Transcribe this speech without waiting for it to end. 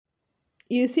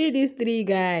You see these three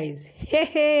guys.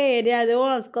 Hey, they are the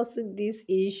ones causing this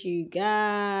issue,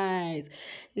 guys.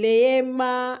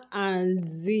 Liema and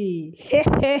Z.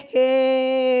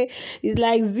 Hey, it's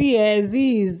like Z.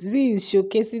 Z is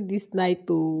showcasing this night.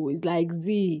 Oh, it's like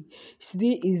Z.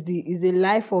 Z is the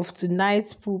life of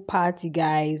tonight's pool party,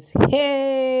 guys.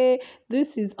 Hey,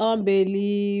 this is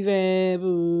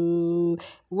unbelievable.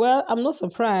 Well, I'm not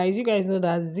surprised. You guys know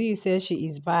that Z says she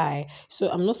is bi, so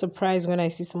I'm not surprised when I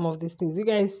see some of these things.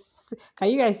 Can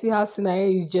you guys see how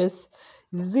Sinaye is just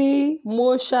Z,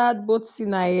 Moshad, both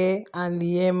Sinaye and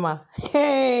Liema.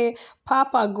 Hey,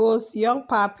 Papa Ghost, Young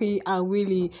Papi, and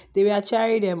Willie, they were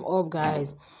cheering them up,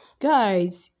 guys.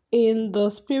 Guys, in the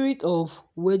spirit of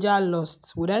wager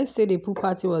lost, would I say the pool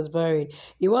party was buried?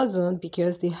 It wasn't,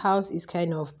 because the house is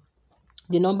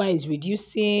the number is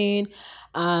reducing,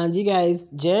 and you guys,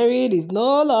 Jared is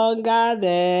no longer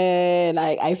there.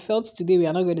 Like, I felt today we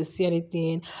are not going to see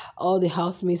anything. All the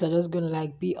housemates are just going to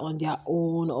like be on their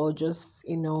own, or just,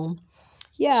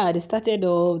 yeah, they started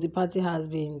off. The party has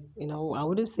been, I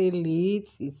wouldn't say late.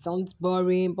 It sounds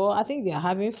boring, but I think they are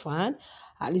having fun.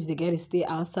 At least they get to stay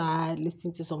outside,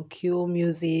 listening to some cool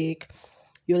music.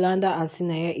 Yolanda and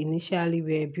Sinaye initially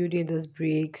were building those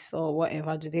bricks, or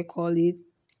whatever do they call it.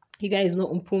 You guys know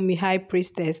Umpumi, high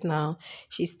priestess now.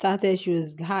 She was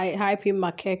hyping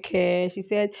Makeke. She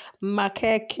said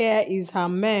Makeke is her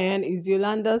man, is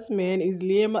Yolanda's man, is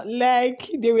Liema. Like,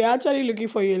 they were actually looking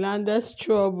for Yolanda's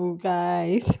trouble,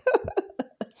 guys.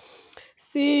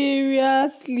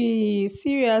 Seriously,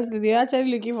 they were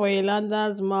actually looking for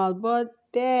Yolanda's mouth. But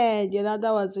then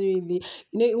Yolanda was really,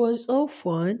 it was so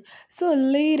fun. So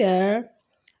later,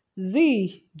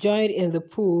 Z joined in the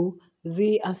pool.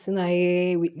 Z and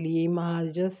Sinaye with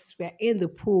Liema just were in the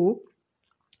pool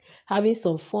having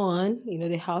some fun.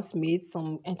 The housemates,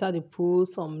 some enter the pool,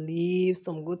 some leave,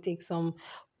 some go take some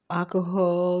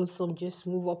alcohol, some just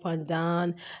move up and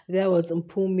down. There was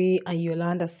Mpumi and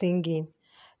Yolanda singing.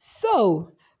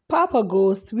 So Papa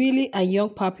Ghost, Willie, and Young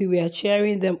Papi were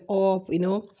cheering them up, in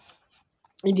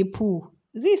the pool.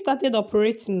 Z started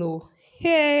operating. Oh,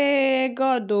 hey,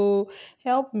 God, oh,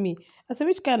 help me. I said,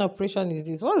 which kind of operation is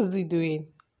this? What is Z doing?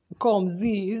 Come,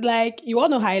 Z. It's like you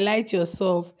want to highlight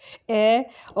yourself.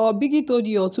 Or Biggie told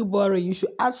you you're too boring. You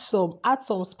should add some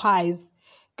spice.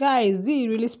 Guys, Z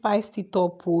really spiced it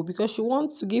up, oh, because she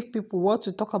wants to give people what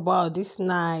to talk about this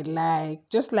night. Like,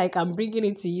 just like I'm bringing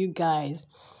it to you guys.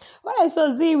 When I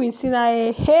saw Z with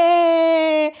Sinaye,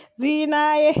 hey,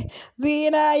 Zinaye,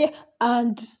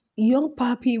 and Young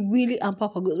Papi, Willie, and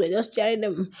Papa Ghost were just cheering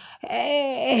them.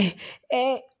 Hey,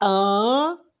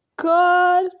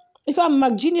 God. If I'm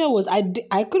Mac Jr.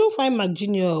 I couldn't find Mac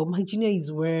Jr. Mac Jr. is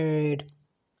weird,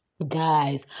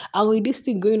 guys. And with this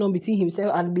thing going on between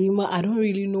himself and Liema, I don't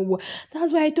really know what.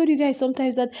 That's why I told you guys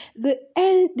sometimes that the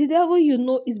devil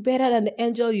is better than the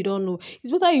angel you don't know.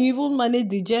 It's better you even manage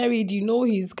the Jared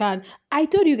he's can. I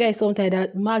told you guys sometimes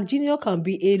that Mark Jr. can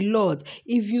be a lot.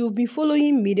 If you've been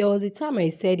following me, there was a time I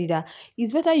said it, that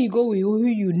it's better you go with who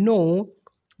you know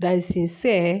that is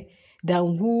sincere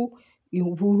than who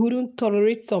wouldn't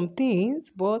tolerate some things.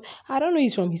 But I don't know,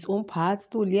 it's from his own part.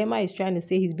 So Liema is trying to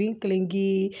say he's being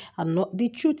clingy, and not the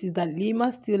truth is that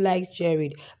Liema still likes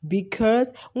Jared,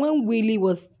 because when Willie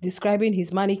was describing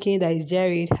his mannequin that is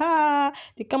Jared,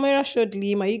 the camera showed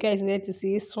Liema. You guys need to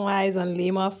see his smiles and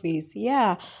Liema face.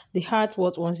 Yeah, the heart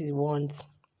what wants is wants.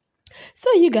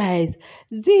 So you guys,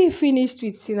 Z finished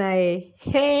with Sinaye.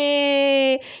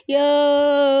 Hey,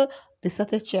 yo. They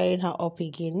started cheering her up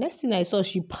again. Next thing I saw,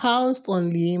 she pounced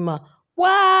on Liema.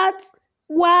 What?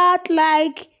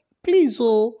 Like, please,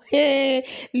 oh. Hey,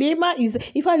 Liema is...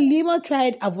 In fact, Liema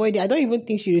tried avoiding. I don't even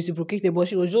think she reciprocated, but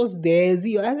she was just there. I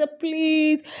said,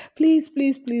 please.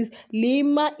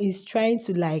 Liema is trying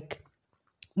to, like,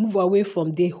 move away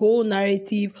from the whole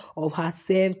narrative of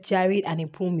herself, Jared, and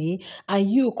Mpumi,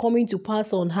 and you coming to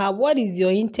pass on her. What is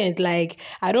your intent? Like,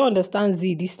 I don't understand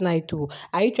Z this night too.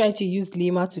 Are you trying to use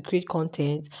Liema to create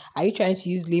content? Are you trying to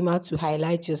use Liema to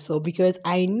highlight yourself? Because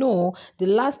I know the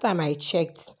last time I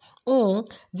checked,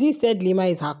 Z said Liema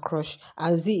is her crush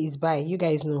and Z is bi. You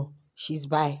guys know she's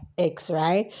bi. X,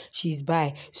 right? She's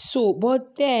bi. So,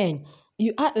 but then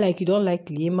you act like you don't like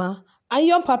Liema. And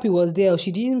Young Papi was there.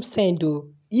 She didn't send though.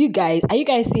 You guys, are you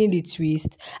guys seeing the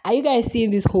twist? Are you guys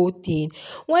seeing this whole thing?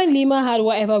 When Liema had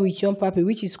whatever with Young Papi,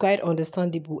 which is quite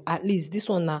understandable, at least this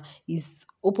one now is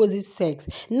opposite sex.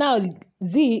 Now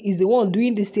Z is the one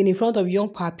doing this thing in front of Young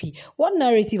Papi. What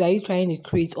narrative are you trying to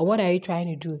create, or what are you trying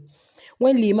to do?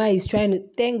 When Liema is trying to,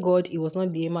 thank God it was not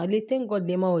Liema. Thank God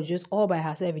Liema was just all by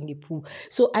herself in the pool.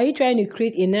 So are you trying to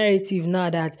create a narrative now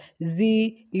that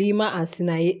Z, Liema, and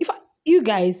Sinaye? You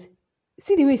guys,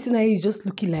 See the way Sinaye is just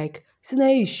looking like.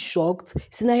 Sinaye is shocked.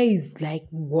 Sinaye is like,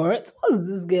 what? What's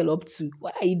this girl up to?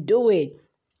 What are you doing?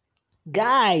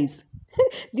 Guys,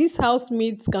 these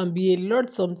housemates can be a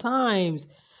lot sometimes.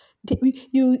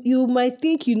 You might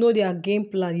think you know their game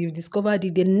plan, you've discovered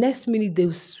it. The next minute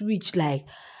they'll switch like,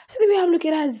 see the way I'm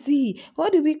looking at Z.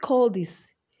 What do we call this?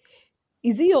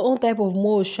 Is it your own type of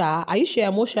Mosha? Are you sure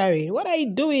I'm Mosharing? What are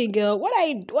you doing, girl? What are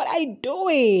you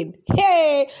doing?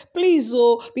 Hey, please,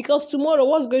 oh, because tomorrow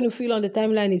what's going to feel on the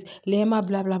timeline is Liema,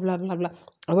 blah blah blah blah blah.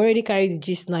 I've already carried the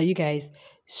gist now, you guys.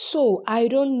 So I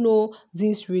don't know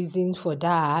this reason for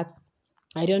that.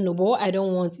 I don't know, but what I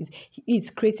don't want is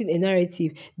it's creating a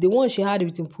narrative. The one she had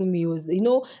with Impumi was,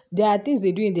 there are things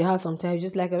they do in the house sometimes,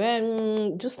 just like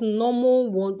just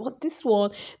normal one. But this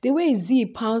one, the way Z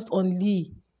pounced on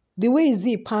Lee,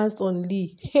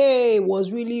 hey,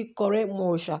 was really correct,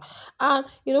 Mosha. And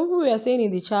people were saying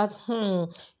in the chat,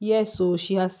 yes, so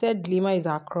she has said Liema is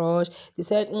her crush. They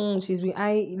said, she's been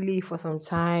eyeing Lee for some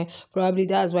time. Probably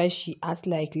that's why she acts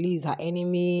like Lee is her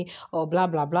enemy, or blah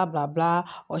blah blah blah blah,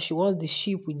 or she wants the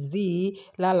ship with Z,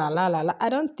 la la la la la. I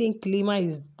don't think Liema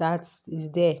is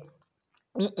there.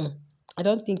 I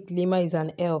don't think Liema is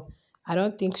an L. I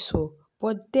don't think so.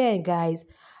 But then, guys,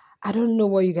 I don't know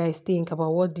what you guys think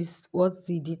about what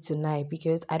Z did tonight,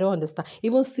 because I don't understand.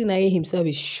 Even Sinaye himself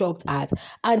is shocked at,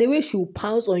 and the way she will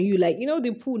pounce on you, like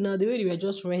the pool now, the way they were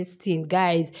just resting.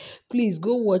 Guys, please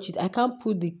go watch it. I can't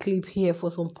put the clip here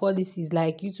for some policies,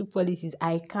 like YouTube policies.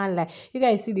 I can't, like, you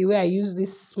guys see the way I use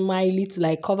this smiley to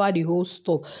like cover the whole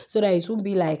stuff so that it won't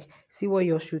be like, see what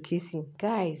you're showcasing,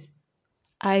 guys.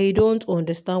 I don't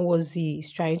understand what Z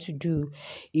is trying to do.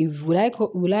 If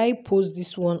will I post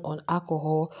this one on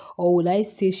alcohol, or will I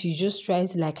say she's just trying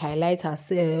to like highlight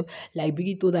herself, like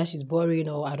Biggie told her she's boring,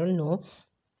 or I don't know.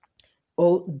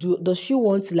 Or does she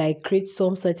want to like create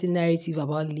some certain narrative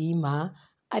about Liema?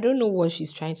 I don't know what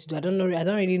she's trying to do. I don't know. I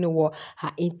don't really know what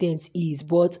her intent is.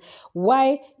 But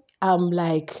why I'm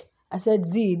like, I said,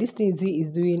 Z, this thing Z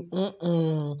is doing,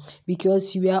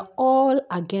 because you were all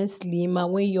against Liema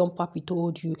when young papi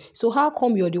told you. So how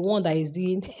come you're the one that is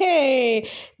doing, hey,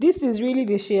 this is really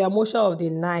the sheer emotion of the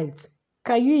night.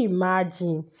 Can you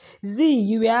imagine? Z,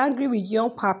 you were angry with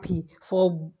young papi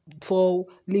for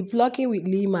lip locking with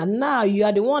Liema. Now you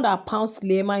are the one that pounced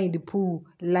Liema in the pool.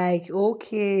 Like,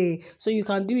 okay, so you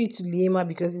can do it to Liema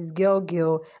because it's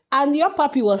girl. And your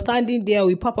papi was standing there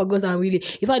with Papa Goes and Willie.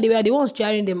 In fact, they were the ones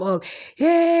cheering them up.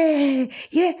 Yeah.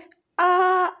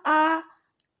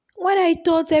 When I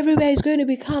thought everywhere is going to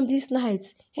be calm this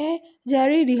night,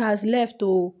 Jaridi has left,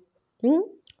 oh.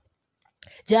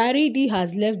 Jaridi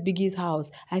has left Biggie's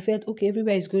house. I felt, okay,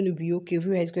 everywhere is going to be okay.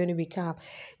 Everywhere is going to be calm.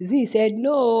 Z said,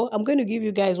 no, I'm going to give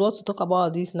you guys what to talk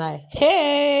about this night.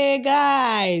 Hey,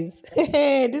 guys.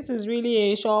 This is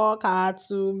really a shocker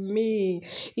to me.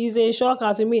 It's a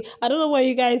shocker to me. I don't know what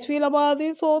you guys feel about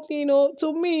this whole thing.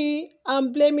 To me,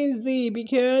 I'm blaming Z,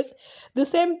 because the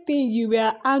same thing you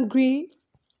were angry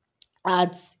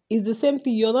at is the same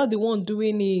thing. You're not the one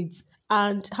doing it.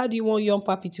 And how do you want young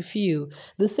papi to feel?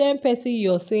 The same person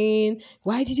you're saying,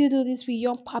 why did you do this with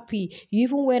young papi? You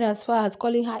even went as far as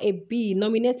calling her a B,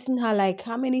 nominating her like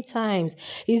how many times?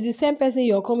 It's the same person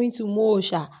you're coming to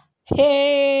Mosha.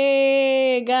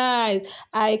 Hey guys,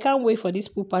 I can't wait for this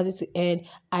pool party to end.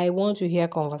 I want to hear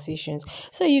conversations.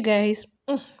 So you guys,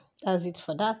 that's it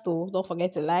for that though. Don't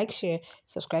forget to like, share,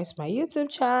 subscribe to my YouTube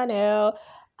channel.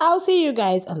 I'll see you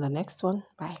guys on the next one.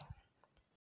 Bye.